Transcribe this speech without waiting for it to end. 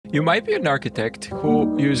You might be an architect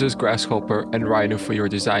who uses Grasshopper and Rhino for your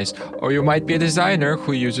designs, or you might be a designer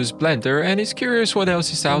who uses Blender and is curious what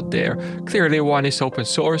else is out there. Clearly one is open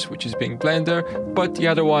source, which is being Blender, but the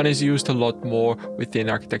other one is used a lot more within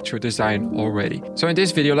architecture design already. So in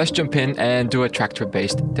this video, let's jump in and do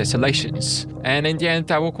attractor-based tessellations. And in the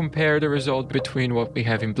end, I will compare the result between what we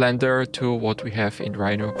have in Blender to what we have in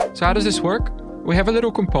Rhino. So how does this work? We have a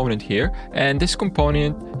little component here, and this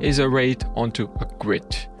component is arrayed onto a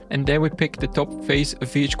grid. And then we pick the top face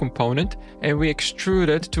of each component and we extrude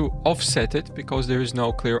it to offset it, because there is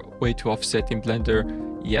no clear way to offset in Blender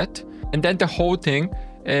yet. And then the whole thing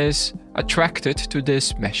is attracted to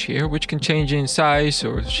this mesh here, which can change in size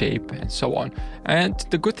or shape and so on. And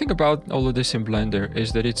the good thing about all of this in Blender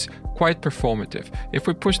is that it's quite performative. If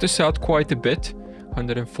we push this out quite a bit,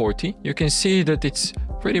 140, you can see that it's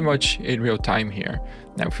pretty much in real time here.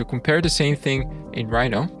 Now, if we compare the same thing in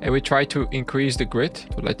Rhino and we try to increase the grid,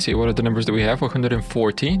 so let's see what are the numbers that we have.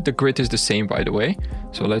 140. The grid is the same, by the way.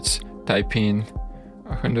 So let's type in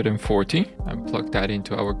 140 and plug that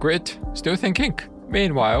into our grid. Still thinking.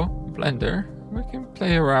 Meanwhile, Blender, we can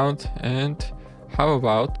play around, and how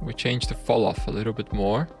about we change the fall off a little bit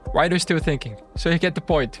more. Rhino is still thinking, so you get the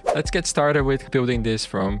point. Let's get started with building this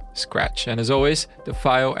from scratch. And as always, the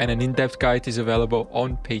file and an in-depth guide is available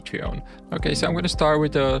on Patreon. Okay, so I'm going to start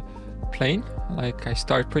with a plane, like I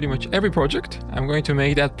start pretty much every project. I'm going to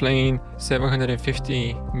make that plane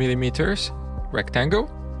 750 millimeters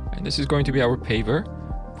rectangle, and this is going to be our paver.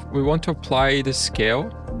 We want to apply the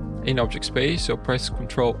scale in object space, so press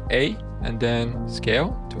Ctrl A and then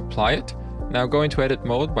scale to apply it. Now go into edit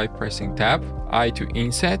mode by pressing tab, I to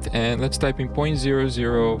inset, and let's type in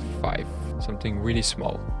 0.005, something really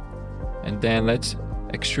small. And then let's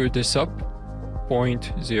extrude this up,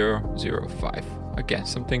 0.005. Again,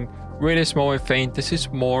 something really small and faint. This is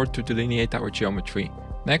more to delineate our geometry.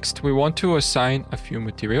 Next, we want to assign a few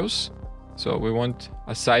materials. So we want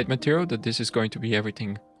a side material, that this is going to be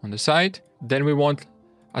everything on the side. Then we want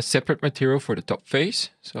a separate material for the top face.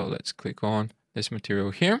 So let's click on this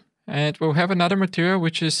material here. And we'll have another material,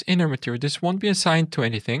 which is inner material. This won't be assigned to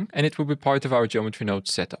anything, and it will be part of our geometry node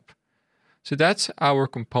setup. So that's our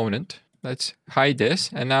component. Let's hide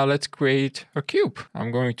this, and now let's create a cube.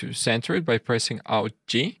 I'm going to center it by pressing Alt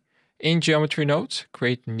G. In geometry nodes,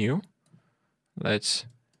 create new. Let's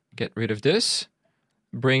get rid of this.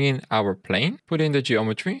 Bring in our plane, put in the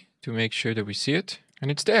geometry to make sure that we see it,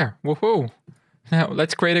 and it's there. Woohoo! Now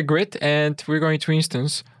let's create a grid, and we're going to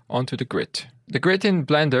instance onto the grid. The grid in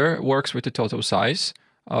Blender works with the total size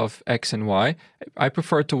of X and Y. I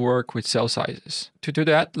prefer to work with cell sizes. To do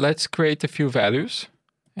that, let's create a few values,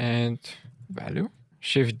 and value,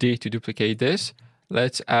 Shift D to duplicate this.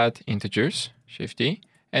 Let's add integers, Shift D,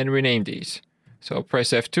 and rename these. So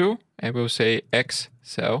press F2 and we'll say X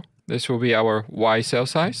cell. This will be our Y cell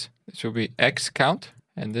size. This will be X count,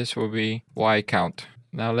 and this will be Y count.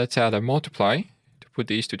 Now let's add a multiply to put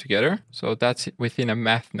these two together. So that's within a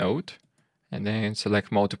math node. And then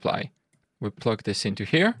select multiply. We plug this into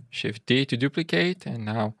here, Shift D to duplicate, and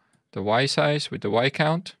now the Y size with the Y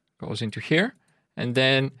count goes into here. And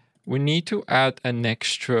then we need to add an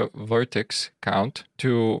extra vertex count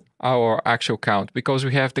to our actual count, because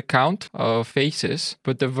we have the count of faces,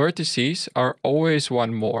 but the vertices are always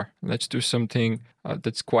one more. Let's do something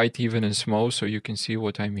that's quite even and small so you can see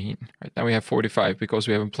what I mean. Right now we have 45 because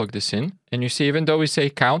we haven't plugged this in. And you see, even though we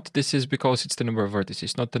say count, this is because it's the number of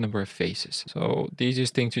vertices, not the number of faces. So the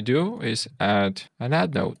easiest thing to do is add an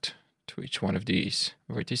add node to each one of these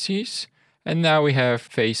vertices. And now we have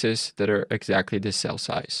faces that are exactly the cell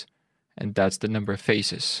size. And that's the number of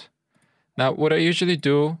faces. Now, what I usually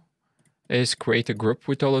do is create a group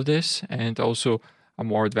with all of this, and also a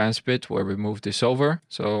more advanced bit where we move this over.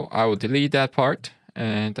 So I will delete that part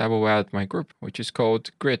and I will add my group, which is called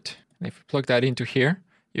grid. And if we plug that into here,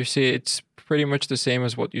 you see it's pretty much the same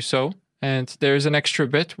as what you saw. And there's an extra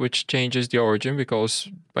bit which changes the origin, because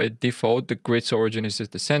by default, the grid's origin is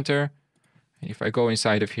at the center. And if I go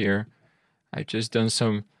inside of here, I've just done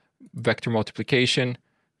some vector multiplication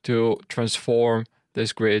to transform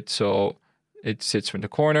this grid so it sits from the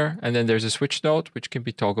corner. And then there's a switch node which can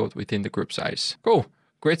be toggled within the group size. Cool.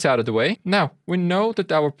 Grid's out of the way. Now we know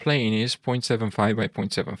that our plane is 0.75 by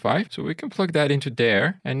 0.75. So we can plug that into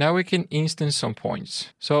there. And now we can instance some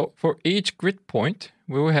points. So for each grid point,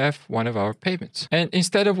 we will have one of our pavements. And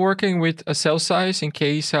instead of working with a cell size in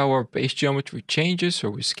case our base geometry changes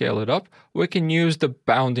or we scale it up, we can use the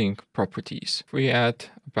bounding properties. If we add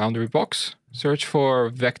a boundary box, search for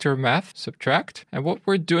vector math, subtract. And what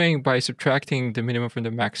we're doing by subtracting the minimum from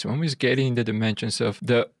the maximum is getting the dimensions of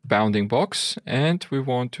the bounding box. And we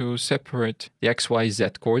want to separate the x, y, z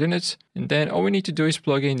coordinates. And then all we need to do is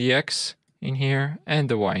plug in the x in here and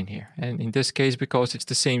the y in here. And in this case, because it's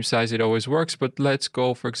the same size, it always works. But let's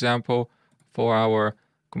go, for example, for our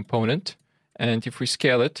component. And if we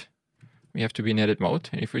scale it, we have to be in edit mode.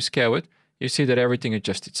 And if we scale it, you see that everything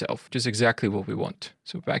adjusts itself, which is exactly what we want.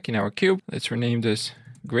 So back in our cube, let's rename this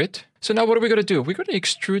grid. So now what are we going to do? We're going to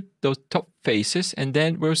extrude those top faces and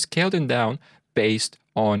then we'll scale them down based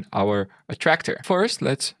on our attractor. First,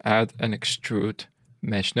 let's add an extrude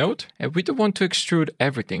mesh node. And we don't want to extrude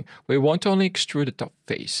everything. We want to only extrude the top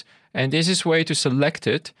face. And this is way to select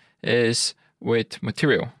it is with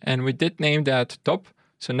material. And we did name that top.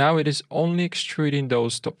 So now it is only extruding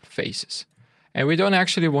those top faces. And we don't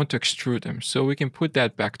actually want to extrude them. So we can put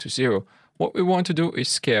that back to 0. What we want to do is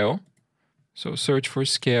scale. So search for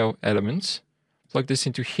scale elements. Plug this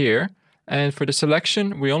into here. And for the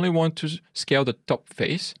selection, we only want to scale the top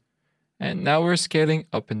face. And now we're scaling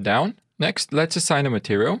up and down. Next, let's assign a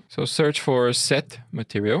material. So search for set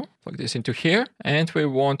material, plug this into here, and we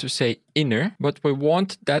want to say inner, but we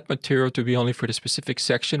want that material to be only for the specific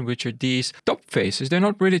section, which are these top faces. They're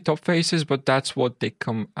not really top faces, but that's what they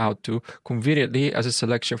come out to conveniently as a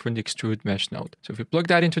selection from the extrude mesh node. So if we plug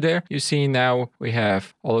that into there, you see now we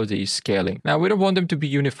have all of these scaling. Now we don't want them to be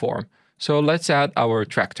uniform. So let's add our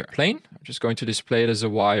attractor plane. I'm just going to display it as a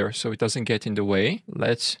wire so it doesn't get in the way.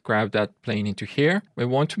 Let's grab that plane into here. We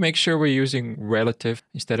want to make sure we're using relative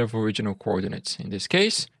instead of original coordinates in this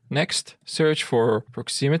case. Next, search for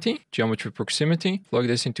proximity, geometry proximity, plug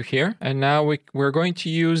this into here. And now we're going to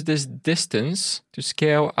use this distance to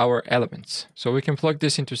scale our elements. So we can plug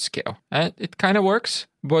this into scale. And it kind of works,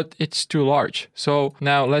 but it's too large. So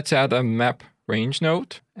now let's add a map range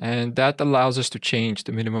node, and that allows us to change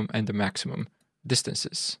the minimum and the maximum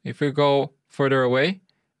distances. If we go further away,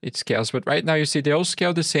 it scales, but right now you see they all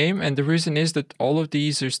scale the same, and the reason is that all of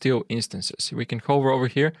these are still instances. We can hover over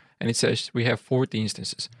here and it says we have 40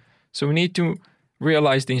 instances. So we need to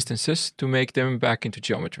realize the instances to make them back into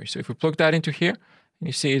geometry. So if we plug that into here,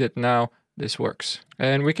 you see that now this works.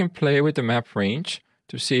 And we can play with the map range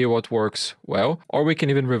to see what works well, or we can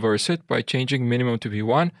even reverse it by changing minimum to be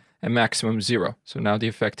 1 and maximum 0. So now the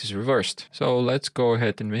effect is reversed. So let's go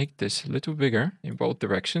ahead and make this a little bigger in both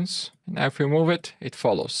directions. And now if we move it, it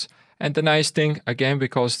follows. And the nice thing, again,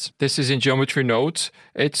 because this is in geometry nodes,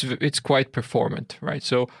 it's quite performant, right?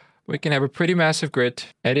 So we can have a pretty massive grid,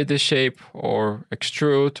 edit the shape or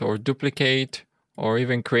extrude or duplicate or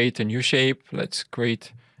even create a new shape. Let's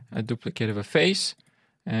create a duplicate of a face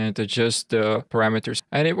and adjust the parameters.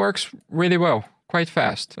 And it works really well, quite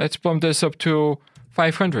fast. Let's bump this up to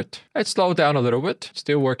 500. Let's slow down a little bit.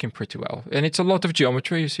 Still working pretty well. And it's a lot of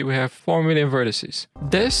geometry. You see we have 4 million vertices.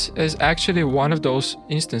 This is actually one of those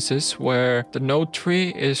instances where the node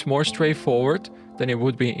tree is more straightforward than it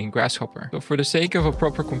would be in Grasshopper. So for the sake of a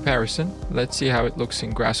proper comparison, let's see how it looks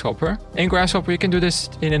in Grasshopper. In Grasshopper, you can do this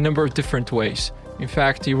in a number of different ways. In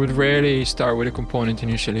fact, you would rarely start with a component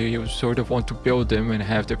initially. You sort of want to build them and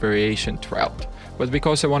have the variation throughout. But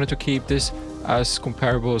because I wanted to keep this as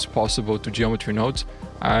comparable as possible to geometry nodes,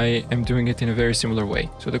 I am doing it in a very similar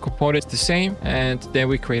way. So the component is the same, and then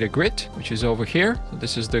we create a grid, which is over here. So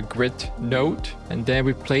this is the grid node, and then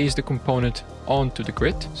we place the component onto the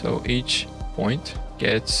grid. So each point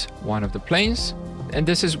gets one of the planes. And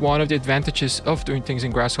this is one of the advantages of doing things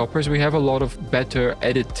in Grasshoppers. We have a lot of better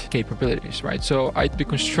edit capabilities, right? So I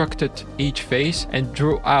deconstructed each face and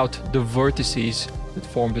drew out the vertices that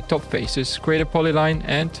form the top faces, create a polyline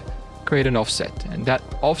and create an offset. And that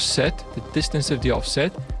offset, the distance of the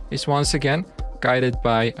offset, is once again guided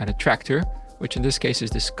by an attractor, which in this case is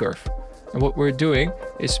this curve. And what we're doing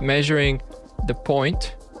is measuring the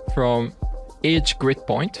point from each grid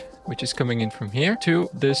point, which is coming in from here to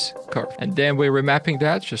this curve. And then we're remapping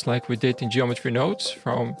that just like we did in geometry nodes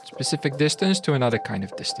from specific distance to another kind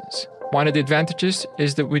of distance. One of the advantages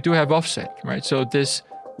is that we do have offset, right? So this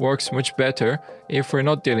works much better if we're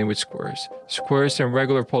not dealing with squares. Squares and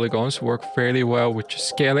regular polygons work fairly well with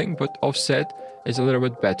scaling, but offset is a little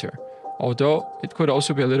bit better. Although it could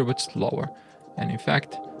also be a little bit slower. And in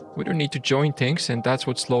fact, we don't need to join things, and that's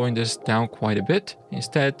what's slowing this down quite a bit.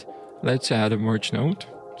 Instead, let's add a merge node.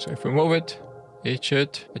 So if we move it, it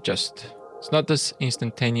should adjust. It's not as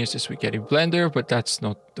instantaneous as we get in Blender, but that's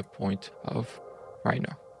not the point of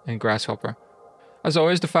Rhino and Grasshopper. As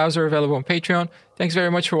always, the files are available on Patreon. Thanks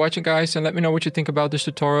very much for watching, guys, and let me know what you think about this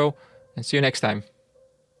tutorial, and see you next time.